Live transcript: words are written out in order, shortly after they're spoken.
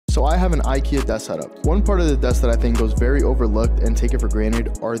So I have an IKEA desk setup. One part of the desk that I think goes very overlooked and taken for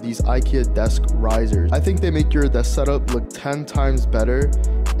granted are these IKEA desk risers. I think they make your desk setup look 10 times better,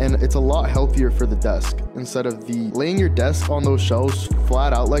 and it's a lot healthier for the desk. Instead of laying your desk on those shelves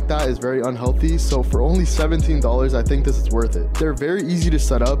flat out like that is very unhealthy. So for only $17, I think this is worth it. They're very easy to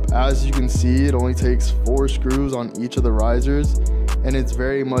set up. As you can see, it only takes 4 screws on each of the risers, and it's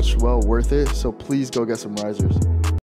very much well worth it. So please go get some risers.